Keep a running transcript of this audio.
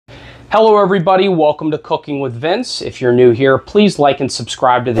Hello everybody, welcome to Cooking with Vince. If you're new here, please like and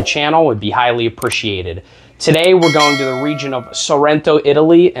subscribe to the channel, it would be highly appreciated. Today we're going to the region of Sorrento,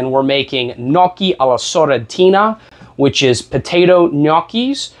 Italy, and we're making gnocchi alla Sorrentina, which is potato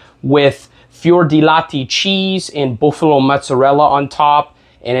gnocchis with Fior di Latte cheese and Bufala mozzarella on top,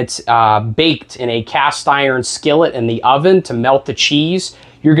 and it's baked in a cast iron skillet in the oven to melt the cheese.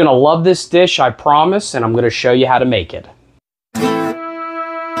 You're gonna love this dish, I promise, and I'm gonna show you how to make it.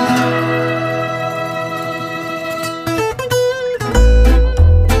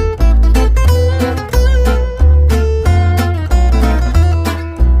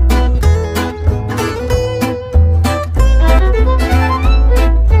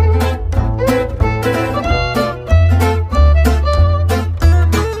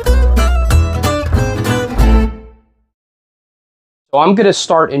 So I'm going to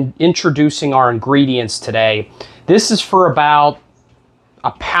start introducing our ingredients today. This is for about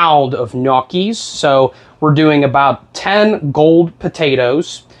a pound of gnocchis. So we're doing about 10 gold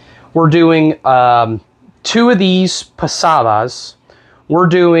potatoes. We're doing 2 of these passatas. We're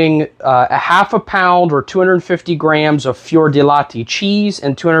doing a half a pound or 250 grams of Fior di Latte cheese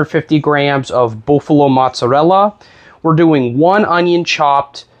and 250 grams of Bufala mozzarella. We're doing 1 onion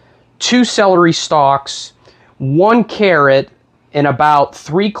chopped, 2 celery stalks, 1 carrot, and about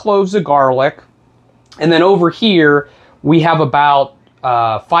 3 cloves of garlic. And then over here, we have about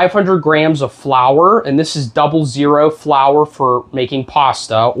 500 grams of flour, and this is 00 flour for making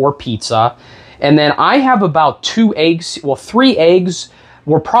pasta or pizza. And then I have about 2 eggs, well, 3 eggs.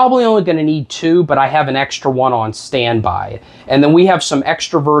 We're probably only gonna need 2, but I have an extra one on standby. And then we have some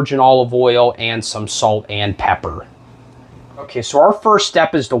extra virgin olive oil and some salt and pepper. Okay, so our first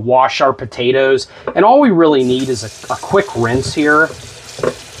step is to wash our potatoes, and all we really need is a quick rinse here.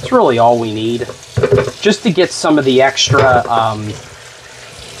 It's really all we need, just to get some of the extra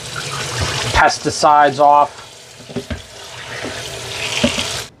pesticides off.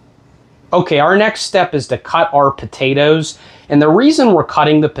 Okay, our next step is to cut our potatoes, and the reason we're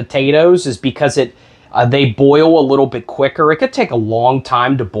cutting the potatoes is because they boil a little bit quicker. It could take a long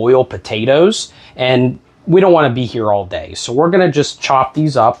time to boil potatoes, and we don't want to be here all day. So we're going to just chop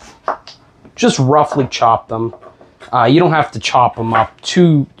these up, just roughly chop them. You don't have to chop them up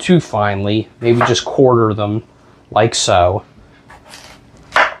too finely. Maybe just quarter them like so.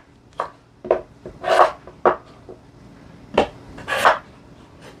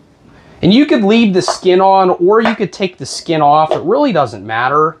 And you could leave the skin on, or you could take the skin off. It really doesn't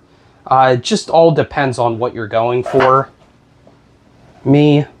matter. It just all depends on what you're going for.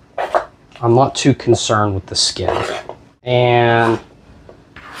 I'm not too concerned with the skin. And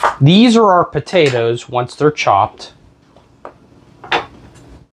these are our potatoes once they're chopped.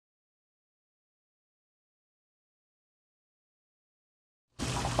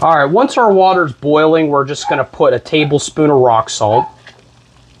 All right, once our water's boiling, we're just gonna put a tablespoon of rock salt.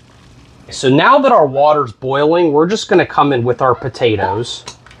 So now that our water's boiling, we're just gonna come in with our potatoes.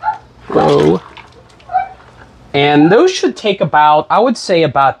 Whoa. And those should take about, I would say,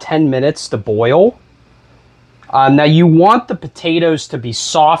 about 10 minutes to boil. Now you want the potatoes to be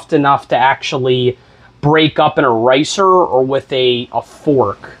soft enough to actually break up in a ricer or with a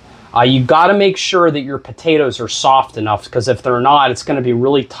fork. You gotta make sure that your potatoes are soft enough, because if they're not, it's gonna be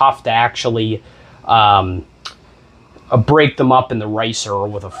really tough to actually break them up in the ricer or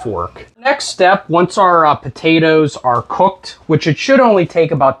with a fork. Next step, once our potatoes are cooked, which it should only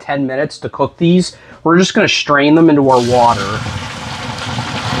take about 10 minutes to cook these, we're just going to strain them into our water.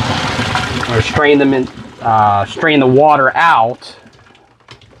 Or strain the water out.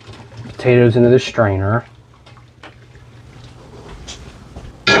 Potatoes into the strainer.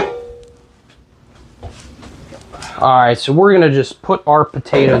 All right, so we're going to just put our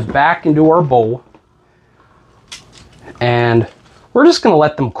potatoes back into our bowl. And we're just going to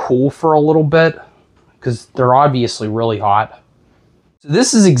let them cool for a little bit, because they're obviously really hot. So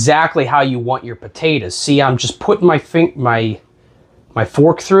this is exactly how you want your potatoes. See, I'm just putting my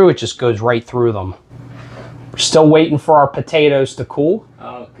fork through, it just goes right through them. We're still waiting for our potatoes to cool.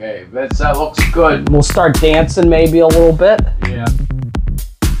 Okay, that looks good. We'll start dancing maybe a little bit. Yeah.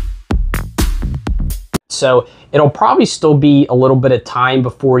 So it'll probably still be a little bit of time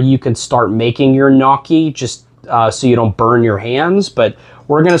before you can start making your gnocchi, just so you don't burn your hands. But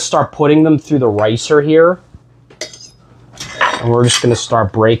we're gonna start putting them through the ricer here. And we're just gonna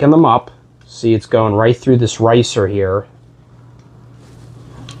start breaking them up. See, it's going right through this ricer here.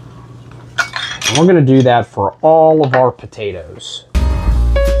 And we're gonna do that for all of our potatoes.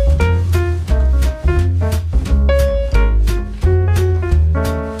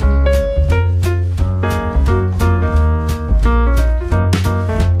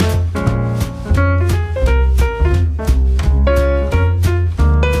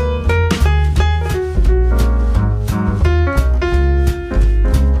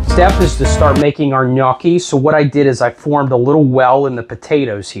 is to start making our gnocchi. So what I did is I formed a little well in the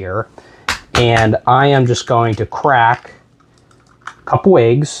potatoes here, and I am just going to crack a couple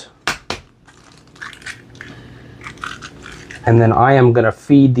eggs, and then I am going to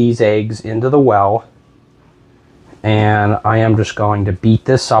feed these eggs into the well, and I am just going to beat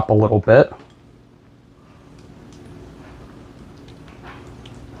this up a little bit.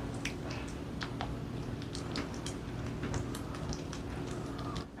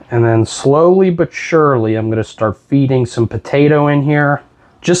 And then slowly but surely, I'm going to start feeding some potato in here.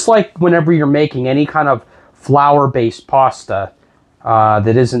 Just like whenever you're making any kind of flour-based pasta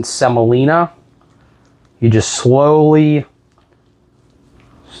that isn't semolina, you just slowly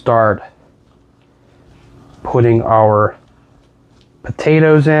start putting our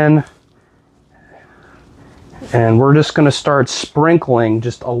potatoes in. And we're just going to start sprinkling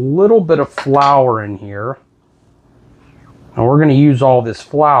just a little bit of flour in here. And we're going to use all this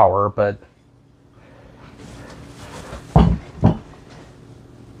flour, but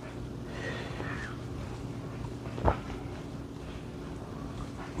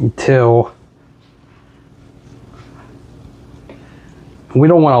until we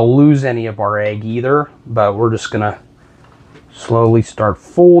don't want to lose any of our egg either, but we're just going to slowly start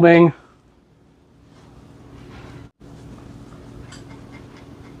folding.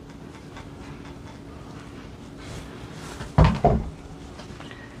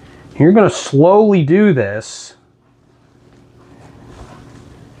 You're going to slowly do this,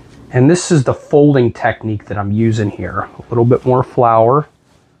 and this is the folding technique that I'm using here. A little bit more flour.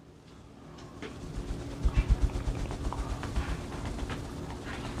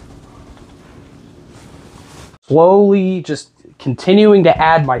 Slowly just continuing to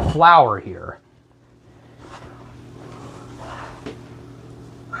add my flour here.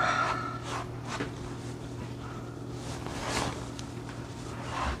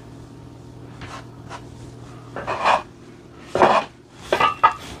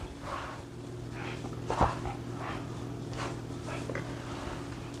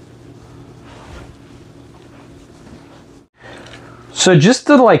 So just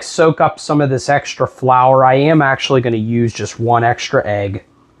to like soak up some of this extra flour, I am actually going to use just one extra egg.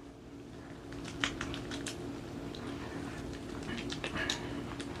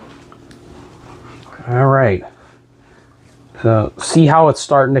 All right. So see how it's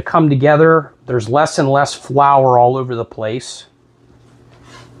starting to come together? There's less and less flour all over the place.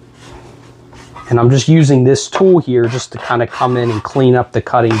 And I'm just using this tool here just to kind of come in and clean up the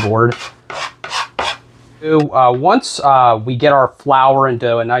cutting board. Once we get our flour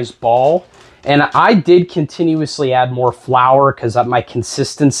into a nice ball, and I did continuously add more flour because my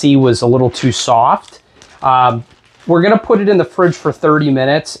consistency was a little too soft. We're going to put it in the fridge for 30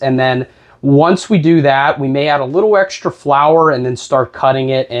 minutes, and then once we do that, we may add a little extra flour and then start cutting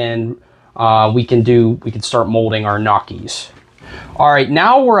it, and we can start molding our gnocchis. All right,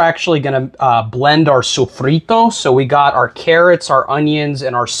 now we're actually going to blend our sofrito. So we got our carrots, our onions,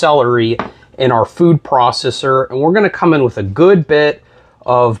 and our celery in our food processor, and we're going to come in with a good bit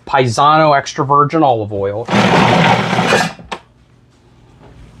of Paisano extra virgin olive oil.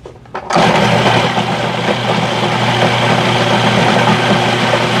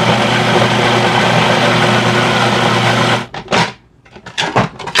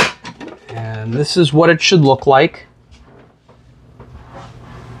 And this is what it should look like.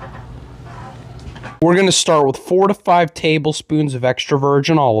 We're going to start with 4 to 5 tablespoons of extra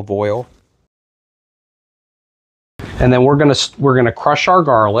virgin olive oil. And then we're gonna crush our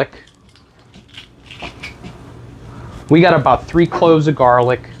garlic. We got about 3 cloves of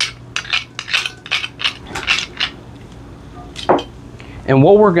garlic. And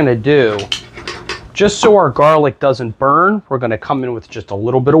what we're gonna do, just so our garlic doesn't burn, we're gonna come in with just a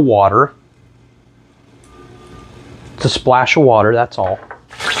little bit of water. It's a splash of water, that's all.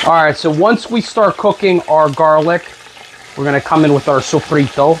 All right, so once we start cooking our garlic, we're gonna come in with our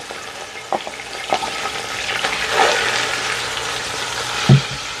sofrito.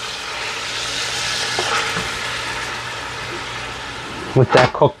 Let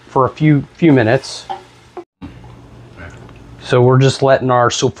that cook for a few minutes. So we're just letting our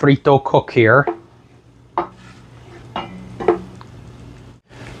sofrito cook here.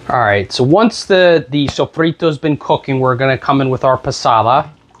 All right, so once the sofrito's been cooking, we're gonna come in with our passata.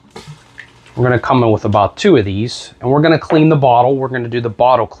 We're gonna come in with about 2 of these, and we're gonna clean the bottle. We're gonna do the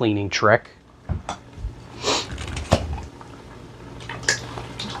bottle cleaning trick.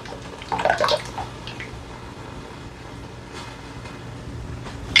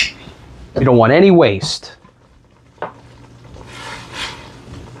 We don't want any waste.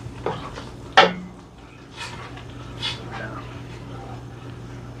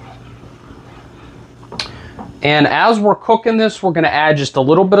 And as we're cooking this, we're going to add just a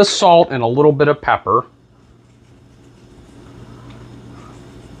little bit of salt and a little bit of pepper.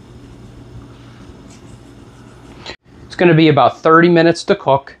 It's going to be about 30 minutes to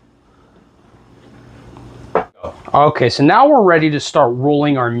cook. Okay, so now we're ready to start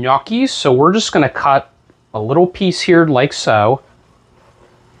rolling our gnocchis. So we're just going to cut a little piece here like so.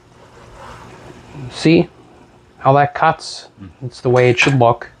 See how that cuts? It's the way it should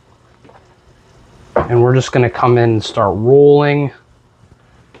look. And we're just going to come in and start rolling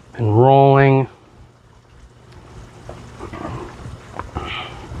and rolling.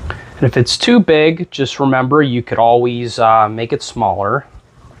 And if it's too big, just remember you could always make it smaller.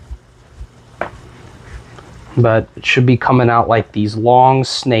 But it should be coming out like these long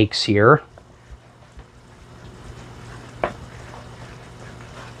snakes here.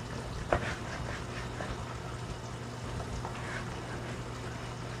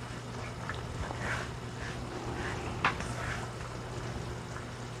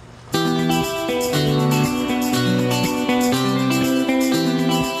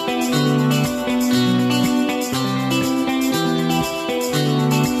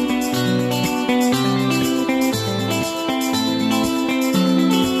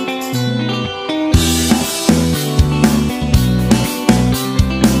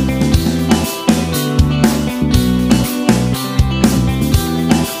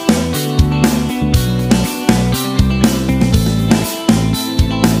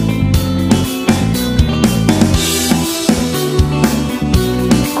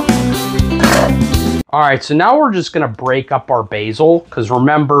 All right, so now we're just gonna break up our basil, because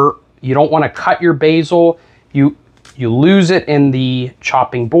remember, you don't wanna cut your basil. You lose it in the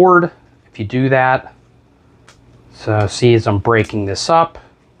chopping board if you do that. So see, as I'm breaking this up.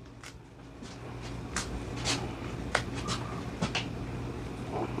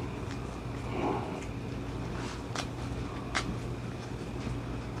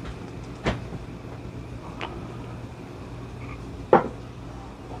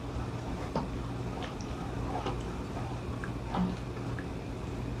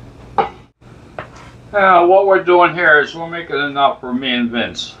 What we're doing here is we're making enough for me and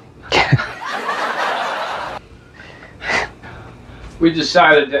Vince. We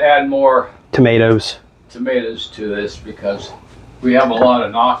decided to add more Tomatoes to this because we have a lot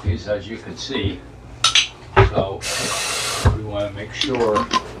of gnocchis, as you can see. So we want to make sure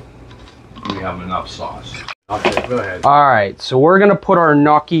we have enough sauce. Okay, go ahead. All right, so we're gonna put our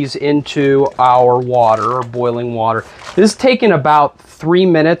gnocchis into our water, or boiling water. This is taking about 3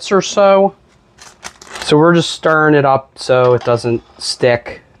 minutes or so. So we're just stirring it up so it doesn't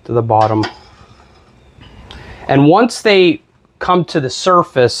stick to the bottom. And once they come to the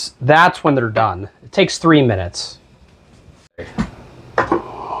surface, that's when they're done. It takes 3 minutes.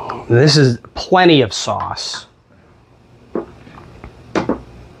 This is plenty of sauce. All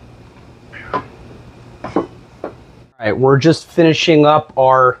right, we're just finishing up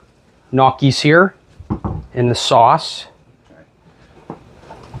our gnocchis here in the sauce.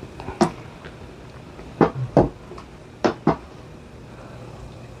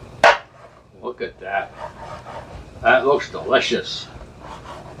 Look at that. That looks delicious.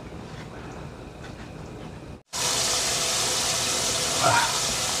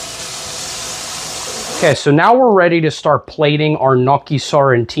 Okay, so now we're ready to start plating our gnocchi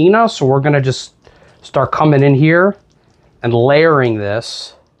Sorrentina. So we're gonna just start coming in here and layering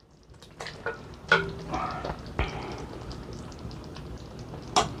this.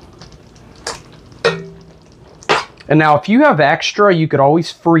 And now if you have extra, you could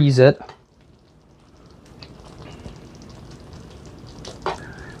always freeze it.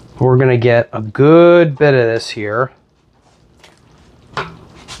 We're gonna get a good bit of this here.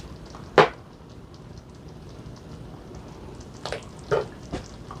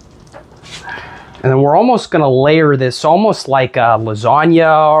 And then we're almost gonna layer this almost like a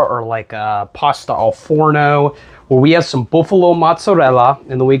lasagna or like a pasta al forno, where we have some Bufala mozzarella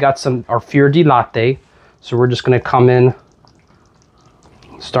and then we got our Fior di Latte. So we're just gonna come in,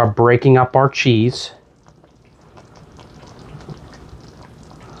 start breaking up our cheese.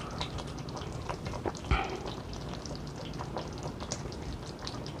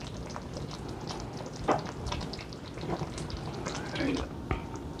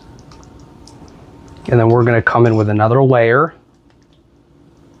 And then we're gonna come in with another layer.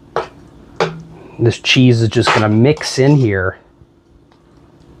 This cheese is just gonna mix in here.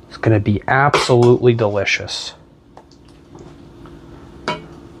 It's gonna be absolutely delicious.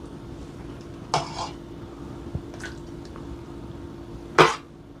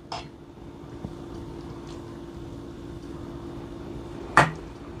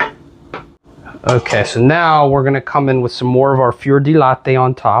 Okay, so now we're gonna come in with some more of our Fior di Latte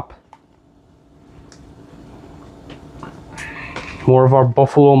on top. More of our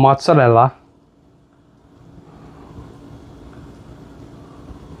buffalo mozzarella.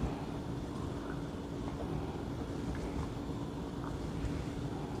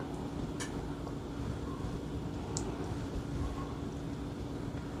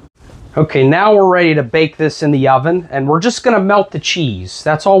 Okay, now we're ready to bake this in the oven, and we're just gonna melt the cheese.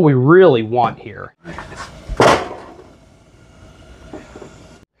 That's all we really want here.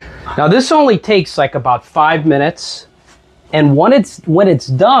 Now this only takes like about 5 minutes, and when it's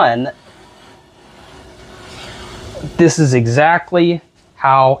done, this is exactly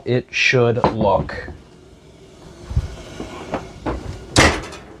how it should look.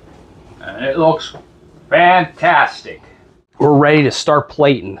 And it looks fantastic. We're ready to start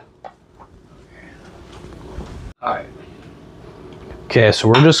plating. All right. Okay, so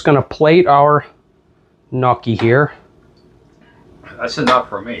we're just gonna plate our gnocchi here. That's enough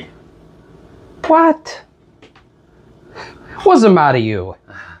for me. What? What's the matter with you?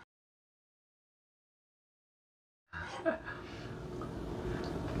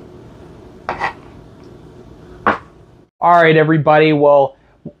 All right, everybody. Well,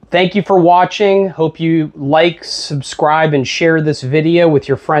 thank you for watching. Hope you like, subscribe, and share this video with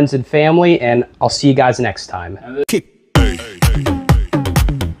your friends and family, and I'll see you guys next time.